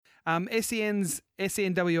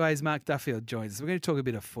SENWA's Mark Duffield joins us. We're going to talk a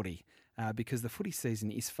bit of footy because the footy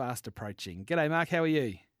season is fast approaching. G'day, Mark. How are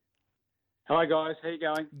you? Hi, guys. How you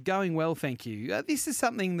going? Going well, thank you. This is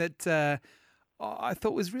something that I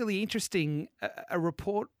thought was really interesting, a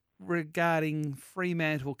report regarding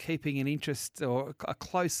Fremantle keeping an interest or a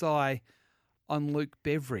close eye on Luke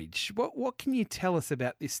Beveridge. What can you tell us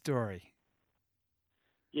about this story?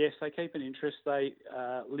 Yes, they keep an interest. They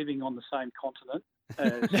are living on the same continent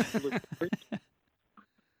as Luke Beveridge,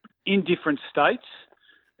 in different states,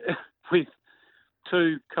 with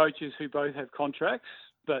two coaches who both have contracts.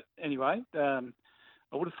 But anyway, I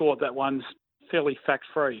would have thought that one's fairly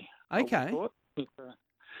fact-free. Okay.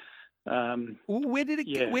 Where did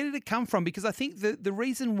it come from? Because I think the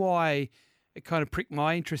reason why it kind of pricked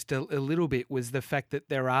my interest a little bit was the fact that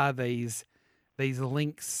there are these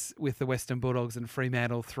links with the Western Bulldogs and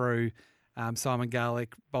Fremantle through Simon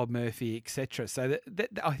Garlick, Bob Murphy, etc. So that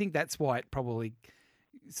I think that's why it probably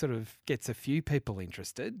sort of gets a few people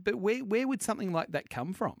interested. But where would something like that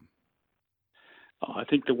come from? I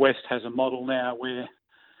think the West has a model now where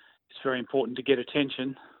it's very important to get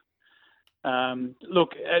attention.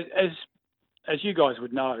 Look, as you guys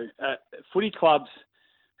would know, footy clubs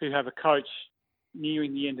who have a coach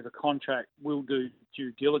nearing the end of a contract will do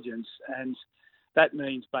due diligence, and that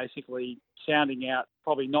means basically sounding out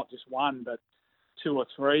probably not just one, but two or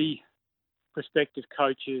three prospective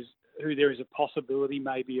coaches who there is a possibility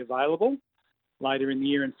may be available later in the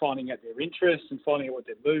year, and finding out their interests and finding out what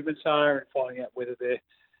their movements are and finding out whether they're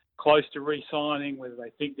close to re-signing, whether they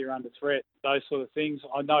think they're under threat, those sort of things.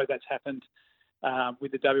 I know that's happened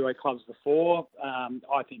with the WA clubs before.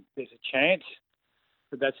 I think there's a chance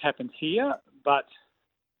that that's happened here, but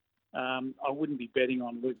I wouldn't be betting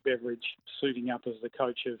on Luke Beveridge suiting up as the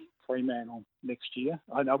coach of Fremantle next year.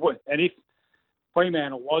 I know, and if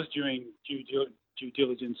Fremantle was doing due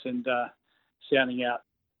diligence and sounding out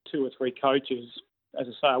two or three coaches, as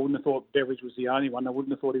I say, I wouldn't have thought Beveridge was the only one. I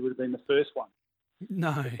wouldn't have thought he would have been the first one.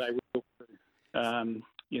 No.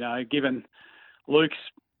 Given Luke's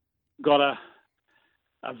got a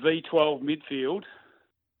V12 midfield,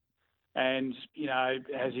 and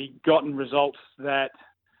has he gotten results that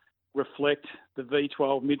reflect the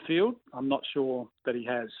V12 midfield? I'm not sure that he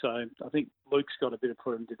has. So I think Luke's got a bit of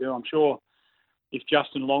proving to do. I'm sure if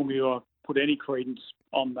Justin Longmuir put any credence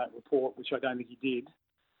on that report, which I don't think he did,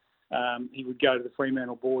 he would go to the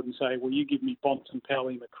Fremantle board and say, well, you give me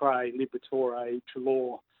Bontempelli, McRae, Liberatore,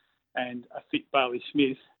 Treloar, and a fit Bailey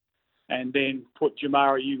Smith, and then put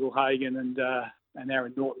Jamara Ugle-Hagan and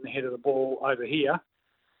Aaron Norton ahead of the ball over here,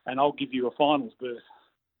 and I'll give you a finals berth.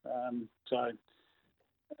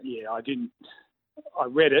 I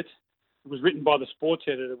read it. It was written by the sports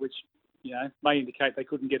editor, which, may indicate they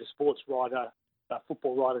couldn't get a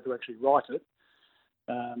football writer to actually write it.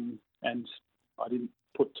 And I didn't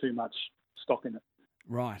put too much stock in it.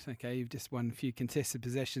 Right. Okay. You've just won a few contested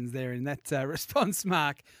possessions there in that response,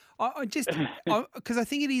 Mark. Because I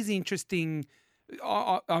think it is interesting.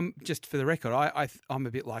 I'm just for the record, I'm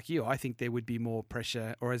a bit like you. I think there would be more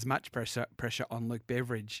pressure, or as much pressure on Luke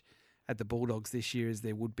Beveridge at the Bulldogs this year as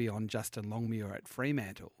there would be on Justin Longmuir at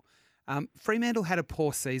Fremantle. Fremantle had a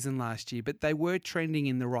poor season last year, but they were trending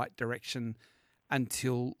in the right direction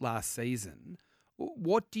until last season.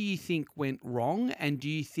 What do you think went wrong, and do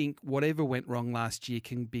you think whatever went wrong last year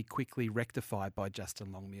can be quickly rectified by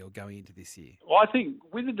Justin Longmuir going into this year? Well, I think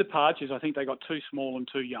with the departures, I think they got too small and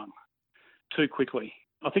too young, too quickly.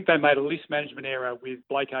 I think they made a list management error with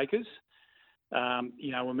Blake Acres, a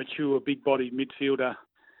mature, big-bodied midfielder.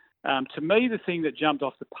 To me, the thing that jumped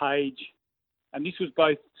off the page, and this was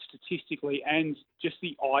both statistically and just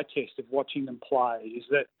the eye test of watching them play, is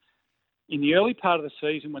that in the early part of the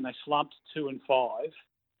season when they slumped 2 and 5,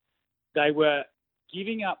 they were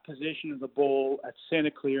giving up possession of the ball at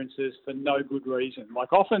centre clearances for no good reason.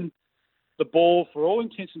 Like often the ball, for all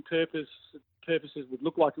intents and purposes, would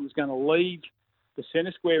look like it was going to leave the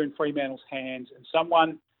centre square in Fremantle's hands, and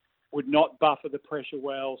someone would not buffer the pressure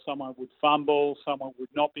well, someone would fumble, someone would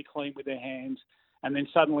not be clean with their hands, and then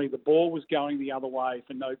suddenly the ball was going the other way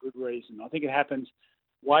for no good reason. I think it happens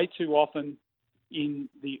way too often in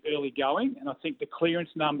the early going, and I think the clearance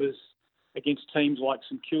numbers against teams like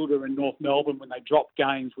St Kilda and North Melbourne, when they dropped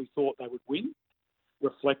games we thought they would win,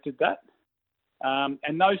 reflected that.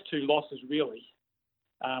 And those two losses really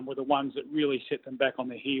were the ones that really set them back on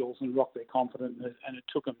their heels and rocked their confidence, and it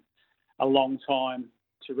took them a long time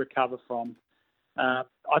to recover from. I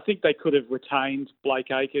think they could have retained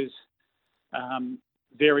Blake Acres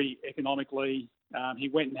very economically. He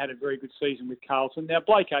went and had a very good season with Carlton. Now,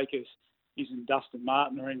 Blake Acres isn't Dustin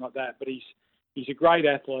Martin or anything like that, but he's a great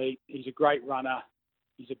athlete. He's a great runner.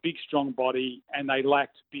 He's a big, strong body, and they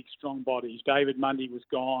lacked big, strong bodies. David Mundy was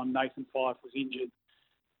gone. Nathan Fyfe was injured.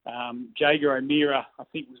 Jaeger O'Meara, I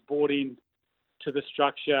think, was brought in to the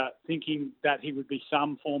structure thinking that he would be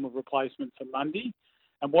some form of replacement for Mundy.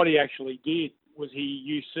 And what he actually did was he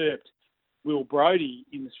usurped Will Brodie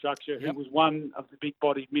in the structure, who was one of the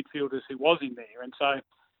big-bodied midfielders who was in there. And so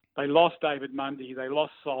they lost David Mundy, they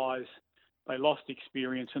lost size, they lost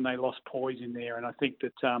experience, and they lost poise in there. And I think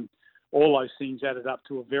that all those things added up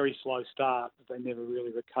to a very slow start that they never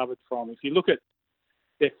really recovered from. If you look at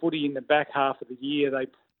their footy in the back half of the year, they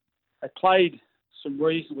played some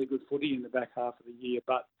reasonably good footy in the back half of the year,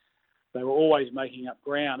 but they were always making up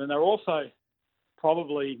ground. And they're also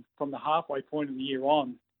probably, from the halfway point of the year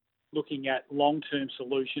on, looking at long-term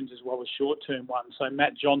solutions as well as short-term ones. So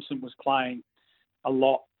Matt Johnson was playing a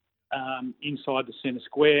lot inside the centre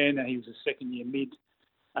square. Now he was a second-year mid.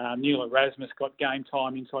 Neil Erasmus got game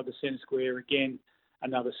time inside the centre square again,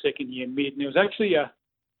 another second-year mid. And there was actually a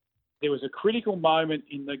critical moment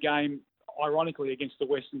in the game, ironically, against the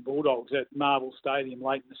Western Bulldogs at Marvel Stadium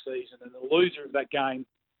late in the season. And the loser of that game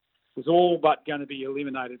was all but going to be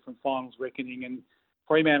eliminated from finals reckoning. And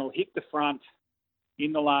Fremantle hit the front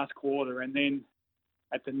in the last quarter. And then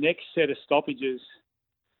at the next set of stoppages,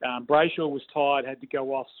 Brayshaw was tired, had to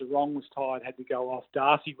go off. Sarong was tired, had to go off.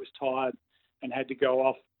 Darcy was tired and had to go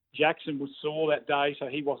off. Jackson was sore that day, so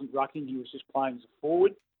he wasn't rucking. He was just playing as a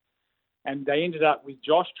forward. And they ended up with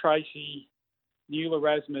Josh Tracy, Neil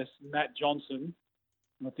Erasmus, Matt Johnson,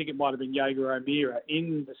 and I think it might have been Jaeger O'Meara,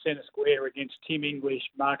 in the centre square against Tim English,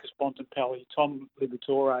 Marcus Bontempelli, Tom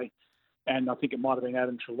Liberatore, and I think it might have been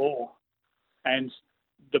Adam Treloar. And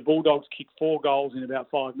the Bulldogs kicked 4 goals in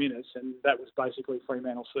about 5 minutes, and that was basically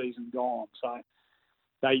Fremantle's season gone. So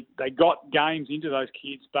they got games into those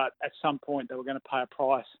kids, but at some point they were going to pay a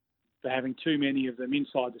price for having too many of them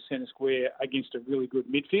inside the centre square against a really good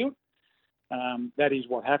midfield. That is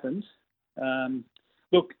what happens.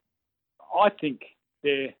 Look, I think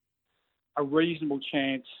they're a reasonable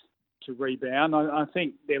chance to rebound. I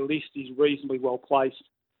think their list is reasonably well placed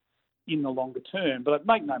in the longer term, but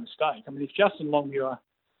make no mistake. I mean, if Justin Longmuir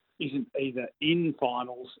isn't either in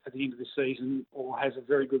finals at the end of the season or has a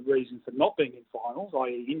very good reason for not being in finals,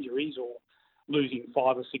 i.e. injuries or losing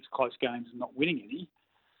 5 or 6 close games and not winning any,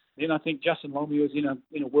 then I think Justin Longmuir is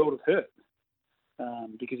in a world of hurt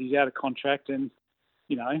because he's out of contract and,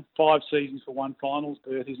 5 seasons for 1 finals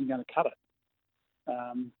berth isn't going to cut it.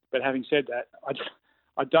 But having said that,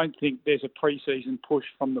 I don't think there's a pre-season push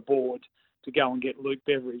from the board to go and get Luke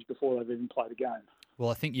Beveridge before they've even played a game. Well,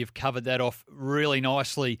 I think you've covered that off really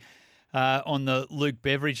nicely on the Luke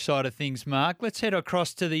Beveridge side of things, Mark. Let's head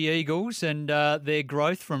across to the Eagles and their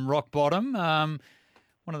growth from rock bottom.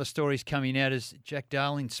 One of the stories coming out is Jack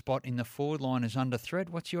Darling's spot in the forward line is under threat.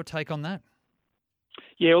 What's your take on that?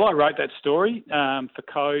 Yeah, well, I wrote that story for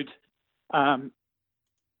Code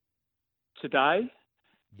today.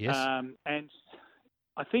 Yes. And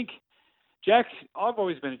I think Jack, I've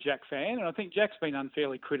always been a Jack fan, and I think Jack's been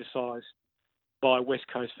unfairly criticised by West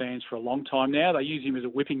Coast fans for a long time now. They use him as a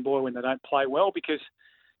whipping boy when they don't play well because,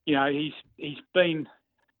 he's been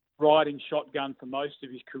riding shotgun for most of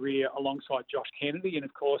his career alongside Josh Kennedy. And,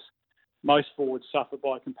 of course, most forwards suffer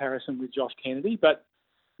by comparison with Josh Kennedy. But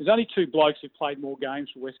there's only 2 blokes who've played more games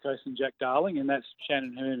for West Coast than Jack Darling, and that's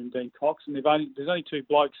Shannon Hearn and Dean Cox. And there's only 2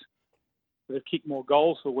 blokes that have kicked more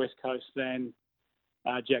goals for West Coast than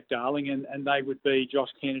Jack Darling, and they would be Josh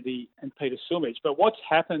Kennedy and Peter Sumich. But what's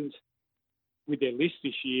happened with their list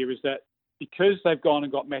this year is that because they've gone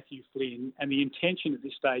and got Matthew Flynn, and the intention at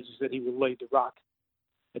this stage is that he will lead the ruck,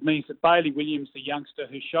 it means that Bailey Williams, the youngster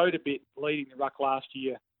who showed a bit leading the ruck last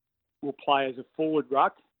year, will play as a forward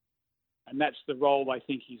ruck, and that's the role they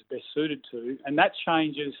think he's best suited to. And that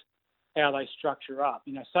changes how they structure up.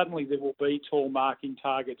 Suddenly there will be tall marking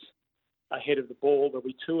targets ahead of the ball. There'll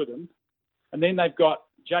be 2 of them. And then they've got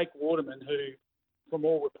Jake Waterman, who, from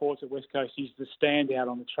all reports at West Coast, is the standout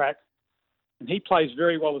on the track. And he plays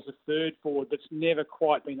very well as a third forward, but's never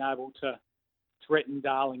quite been able to threaten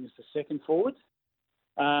Darling as the second forward.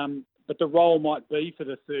 But the role might be for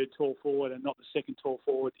the third tall forward and not the second tall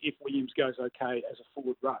forward if Williams goes okay as a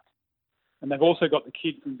forward ruck. And they've also got the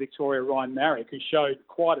kid from Victoria, Ryan Marrick, who showed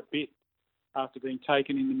quite a bit after being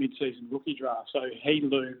taken in the mid-season rookie draft. So he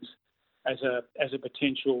looms as a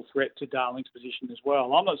potential threat to Darling's position as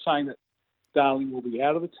well. I'm not saying that Darling will be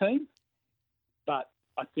out of the team, but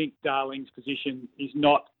I think Darling's position is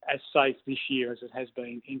not as safe this year as it has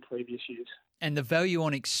been in previous years. And the value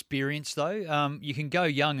on experience, though, you can go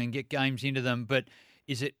young and get games into them, but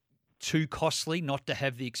is it too costly not to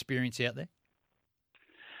have the experience out there?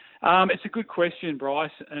 It's a good question,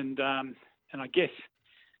 Bryce, and I guess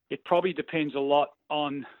it probably depends a lot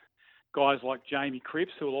on guys like Jamie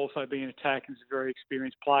Cripps, who will also be in attack and is a very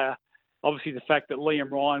experienced player. Obviously, the fact that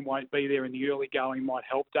Liam Ryan won't be there in the early going might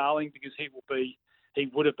help Darling, because he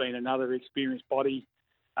would have been another experienced body.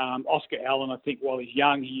 Oscar Allen, I think, while he's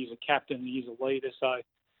young, he is a captain, he is a leader, so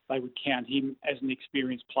they would count him as an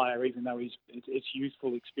experienced player, even though it's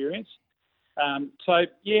youthful experience. So,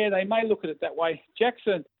 yeah, they may look at it that way.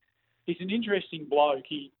 Jackson, he's an interesting bloke.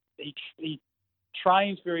 He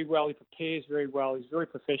trains very well, he prepares very well, he's very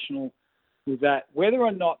professional with that. Whether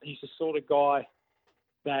or not he's the sort of guy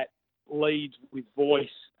that leads with voice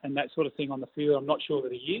and that sort of thing on the field, I'm not sure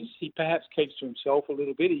that he is. He perhaps keeps to himself a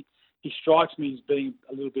little bit. He strikes me as being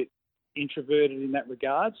a little bit introverted in that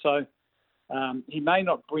regard. So he may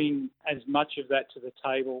not bring as much of that to the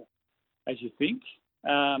table as you think.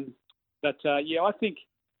 But I think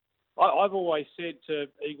I've always said to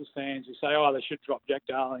Eagles fans who say, they should drop Jack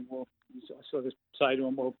Darling. Well, I sort of say to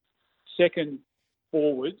them, well, second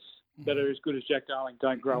forwards that are as good as Jack Darling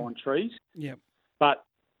don't grow on trees. Yep. But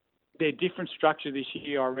their different structure this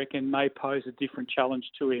year, I reckon, may pose a different challenge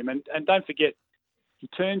to him. And don't forget, he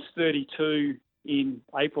turns 32 in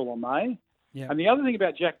April or May. Yep. And the other thing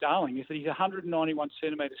about Jack Darling is that he's 191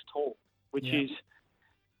 centimetres tall, which is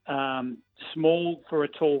small for a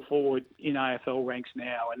tall forward in AFL ranks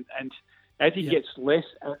now. And as he gets less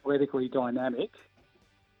athletically dynamic,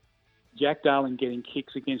 Jack Darling getting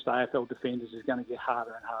kicks against AFL defenders is going to get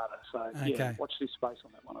harder and harder. So, watch this space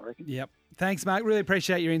on that one, I reckon. Yep. Thanks, Mark. Really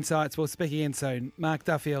appreciate your insights. We'll speak again soon. Mark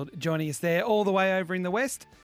Duffield joining us there all the way over in the West.